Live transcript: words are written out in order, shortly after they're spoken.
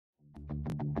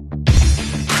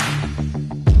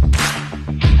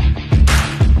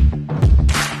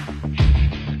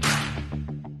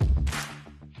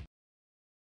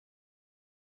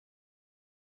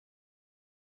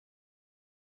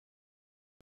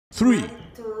3,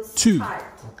 to 2, start.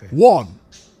 1,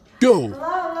 go!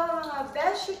 Hello mga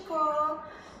beshi ko!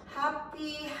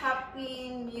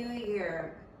 Happy New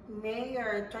Year! May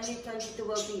your 2022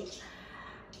 will be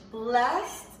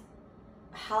blessed,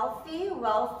 healthy,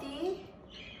 wealthy,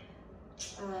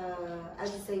 at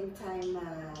the same time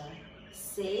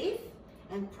safe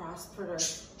and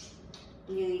prosperous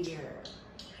New Year.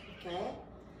 Okay?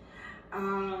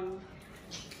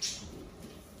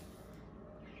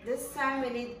 This time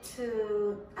we need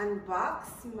to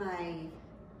unbox my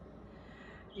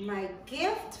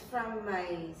gift from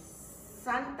my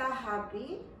Santa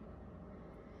hubby.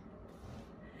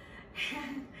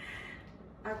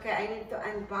 Okay, I need to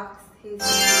unbox his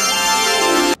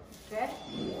gift. Okay,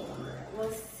 we'll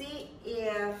see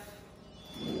if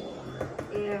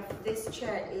this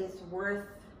chair is worth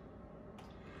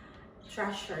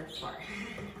treasured for.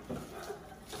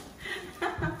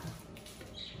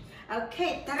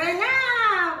 Okay, tara na!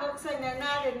 Buksan na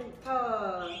natin ito.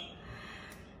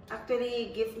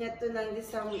 Actually, gift niya ito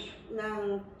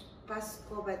ng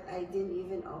Pasko, but I didn't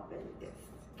even open this.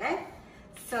 Okay?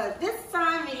 So, this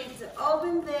time, we need to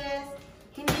open this.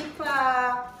 Hindi pa...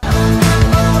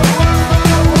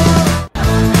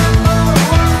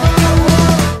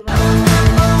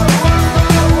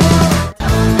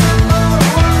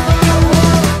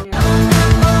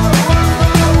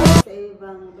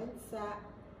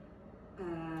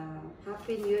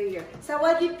 Happy New Year.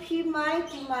 Sawadee Mai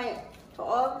to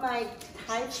all my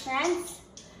Thai friends.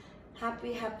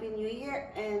 Happy New Year,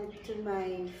 and to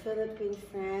my Philippine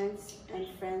friends and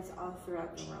friends all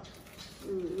throughout the world.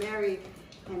 Merry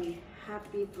and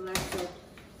happy blessed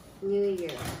New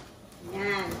Year.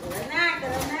 Yan, tara na.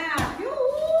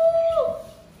 Yoo-hoo!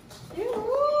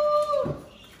 Yoo-hoo!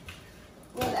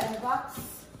 We'll unbox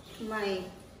my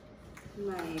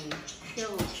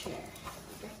hero chair.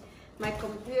 My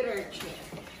computer chair.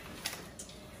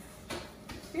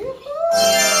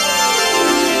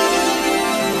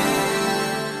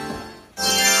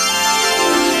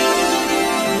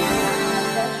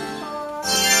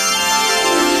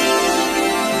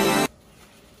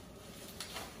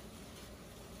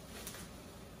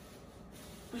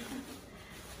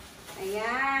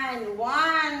 Ayan,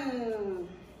 one.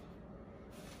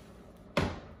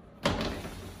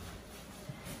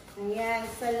 Ayan,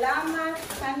 salamat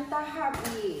Santa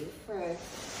Hubby for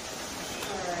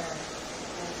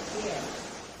gift.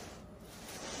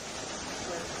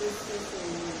 For Christmas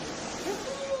and New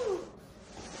Year.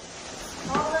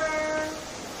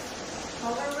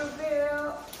 Color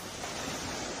reveal.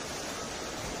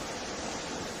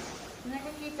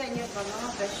 Nakikita niyo ba mga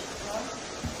beshi ko?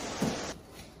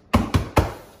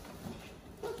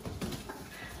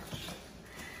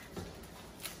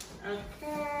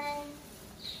 Okay.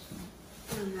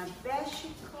 Mga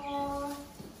beshi ko.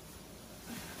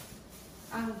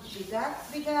 Ang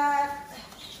bigat-bigat.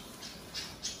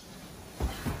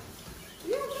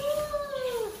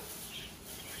 Yahoo!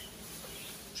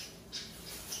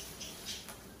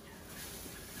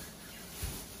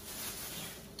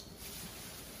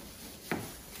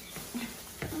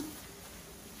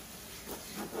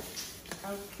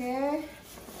 Okay.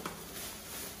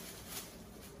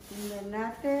 Tingnan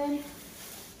natin.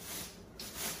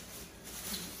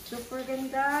 Super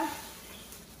ganda.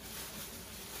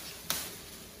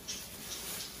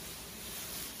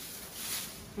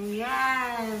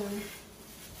 Ayan.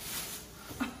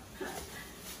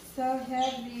 So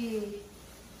heavy.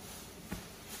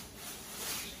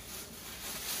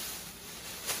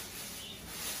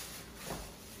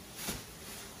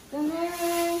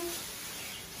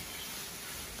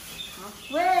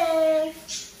 Halfway.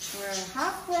 We're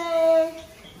halfway.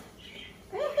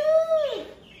 Woohoo!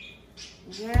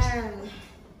 Ayan.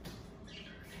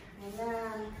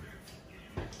 Ayan.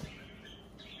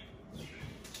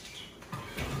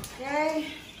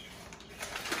 Okay.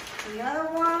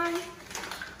 Another one.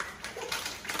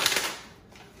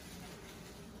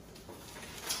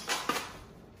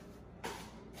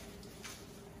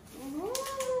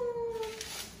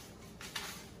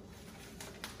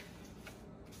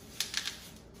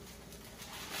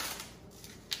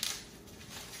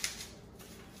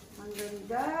 Ang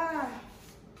ganda.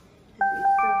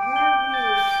 It's so heavy.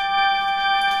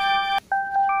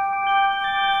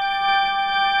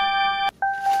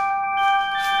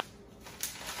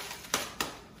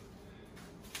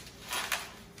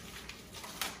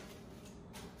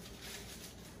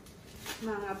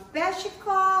 Mga beshi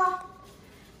ko,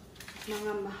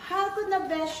 mga mahal ko na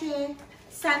beshi,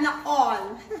 sana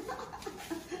all.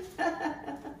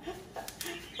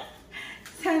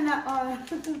 Sana all.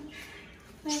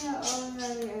 Sana all na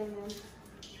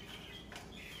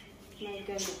may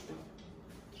ganito.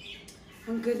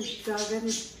 Ang ganda,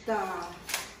 ganda.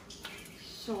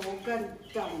 So,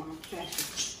 ganda mga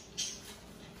beshi.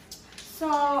 So,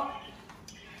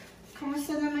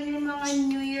 kumusta naman yung mga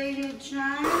New Year nyo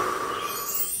dyan?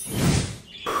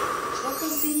 We'll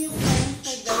continue praying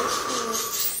for those who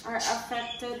are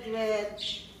affected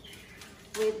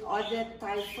with Odette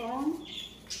typhoon.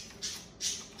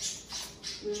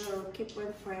 We will keep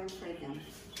on praying for them.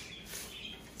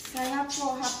 Sana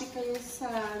po happy kayo sa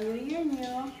New Year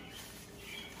nyo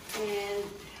and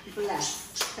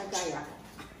blessed kagaya ko.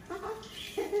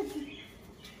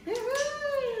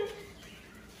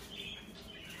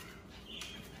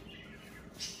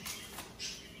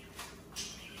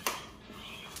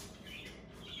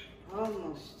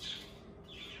 Almost.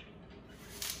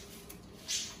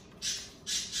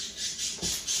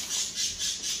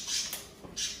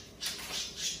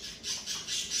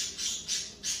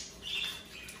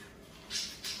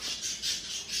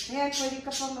 Ayan, pwede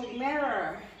ka pa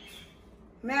mag-mirror.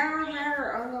 Mirror, mirror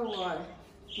on the wall.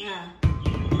 Yeah.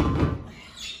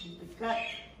 Bigat.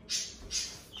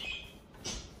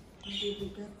 Ang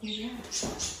bigat nila.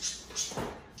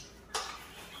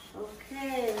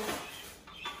 Okay.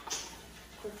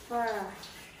 Ito pa.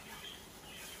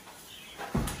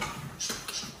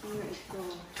 Ano ito?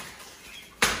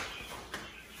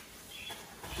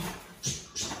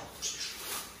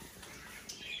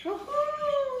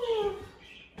 Woohoo!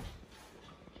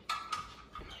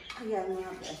 Ayan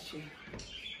mga beshi.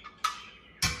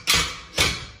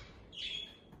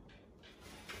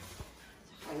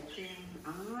 Saka ito yung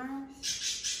arms.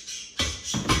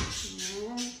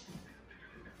 Ayan.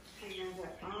 Another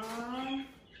arm.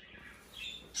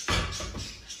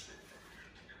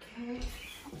 Okay.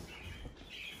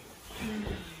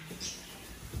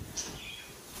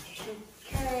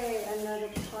 Okay,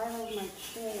 another part of my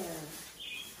chair.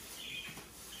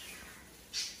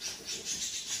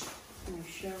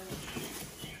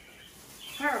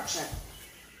 Perfect.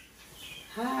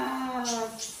 Ah,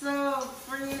 so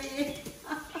pretty.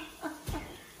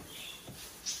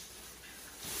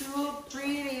 So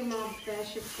pretty, my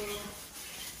vegetable.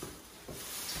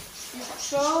 It's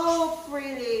so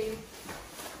pretty.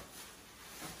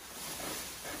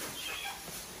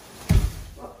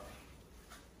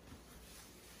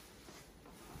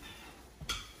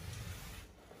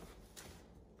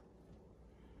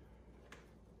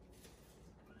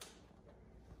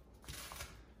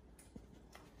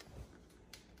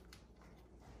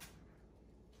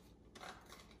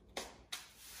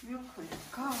 Real quick,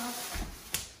 God.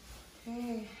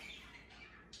 Okay.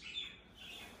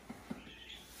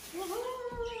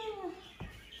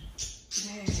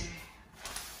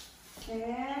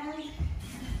 There.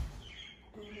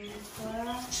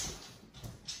 And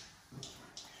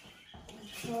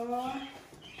ito.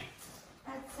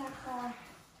 At saka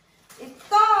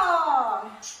ito.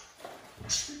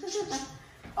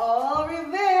 All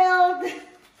revealed.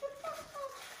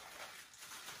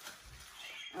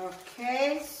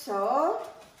 Okay, so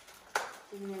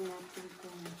tingnan natin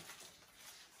kung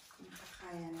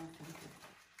kakaya natin.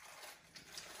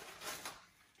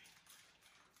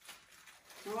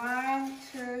 1,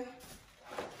 2,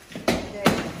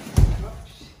 there.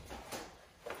 Oops.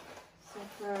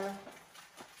 Saka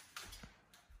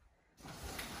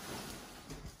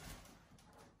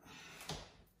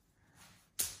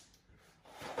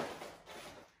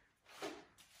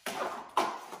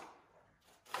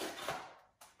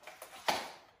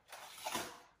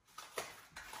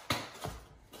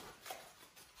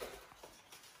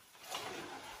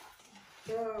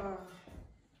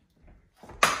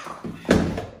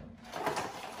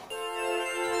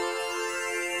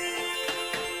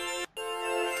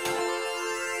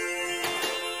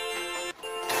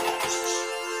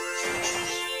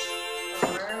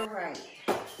alright.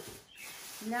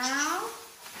 Now,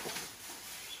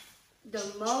 the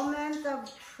moment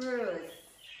of truth.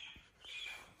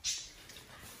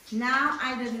 Now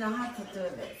I don't know how to do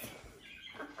this.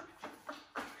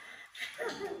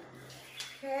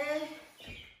 Okay.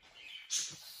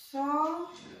 So,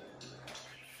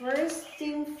 first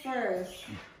thing first.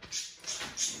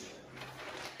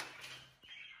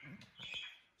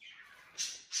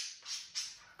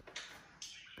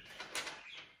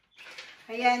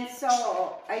 Ayan, so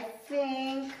I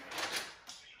think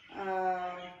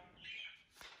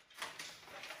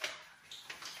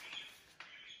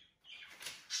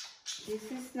this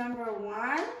is number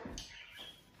 1.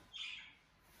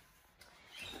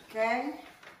 Okay.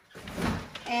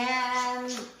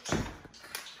 And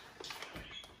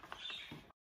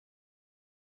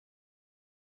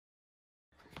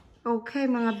okay,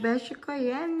 mga beshi ko,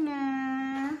 yan na.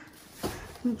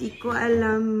 Hindi ko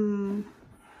alam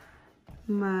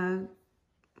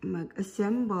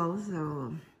mag-assemble. So,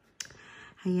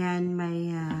 ayan,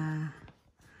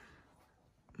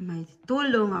 may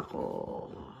tulong ako.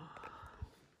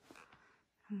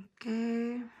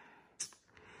 Okay.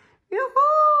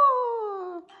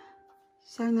 Yuhuu!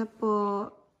 Sana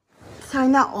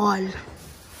all.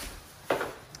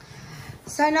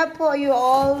 Sana po you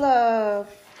all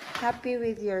happy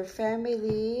with your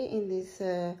family in this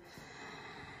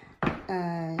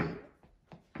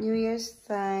New Year's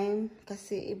time.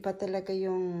 Kasi iba talaga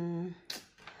yung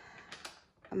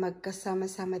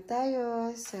magkasama-sama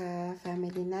tayo sa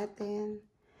family natin.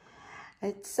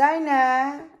 At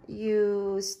sana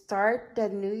you start the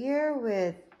new year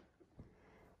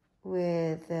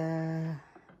with a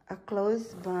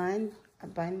close bond, a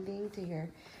bonding to your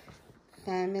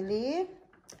family,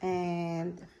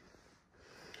 and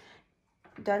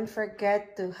don't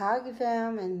forget to hug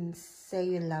them and say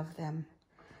you love them.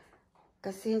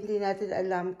 Kasi hindi natin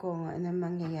alam kung ano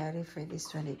mangyayari for this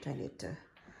 2022.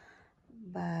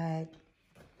 But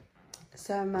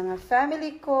sa mga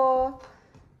family ko,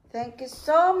 thank you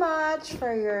so much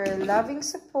for your loving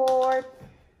support.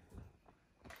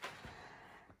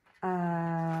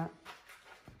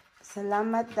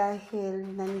 Salamat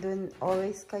dahil nandun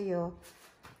always kayo.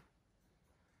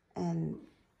 And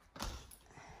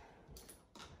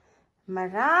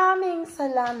maraming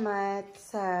salamat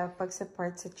sa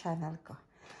pag-support sa channel ko.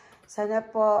 Sana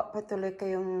po patuloy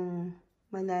kayong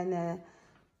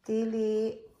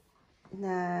mananatili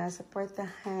na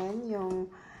supportahan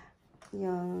yung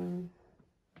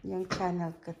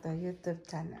channel ko to, YouTube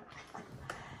channel.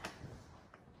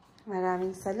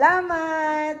 Maraming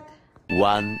salamat!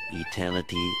 One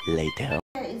eternity later.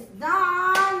 It's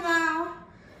done now.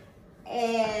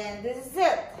 And this is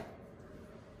it.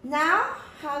 Now,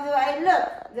 how do I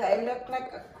look? Do I look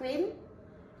like a queen?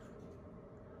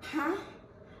 Huh?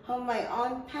 On my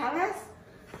own palace?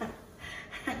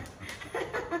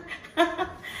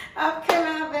 Okay,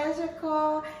 mga Beshy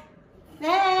ko.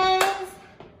 Thanks.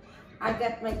 I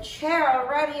got my chair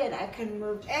already and I can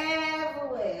move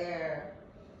everywhere.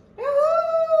 Woohoo!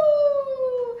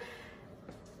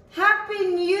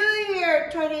 Happy New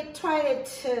Year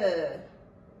 2022.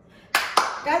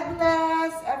 God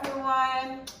bless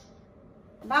everyone.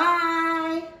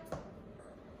 Bye.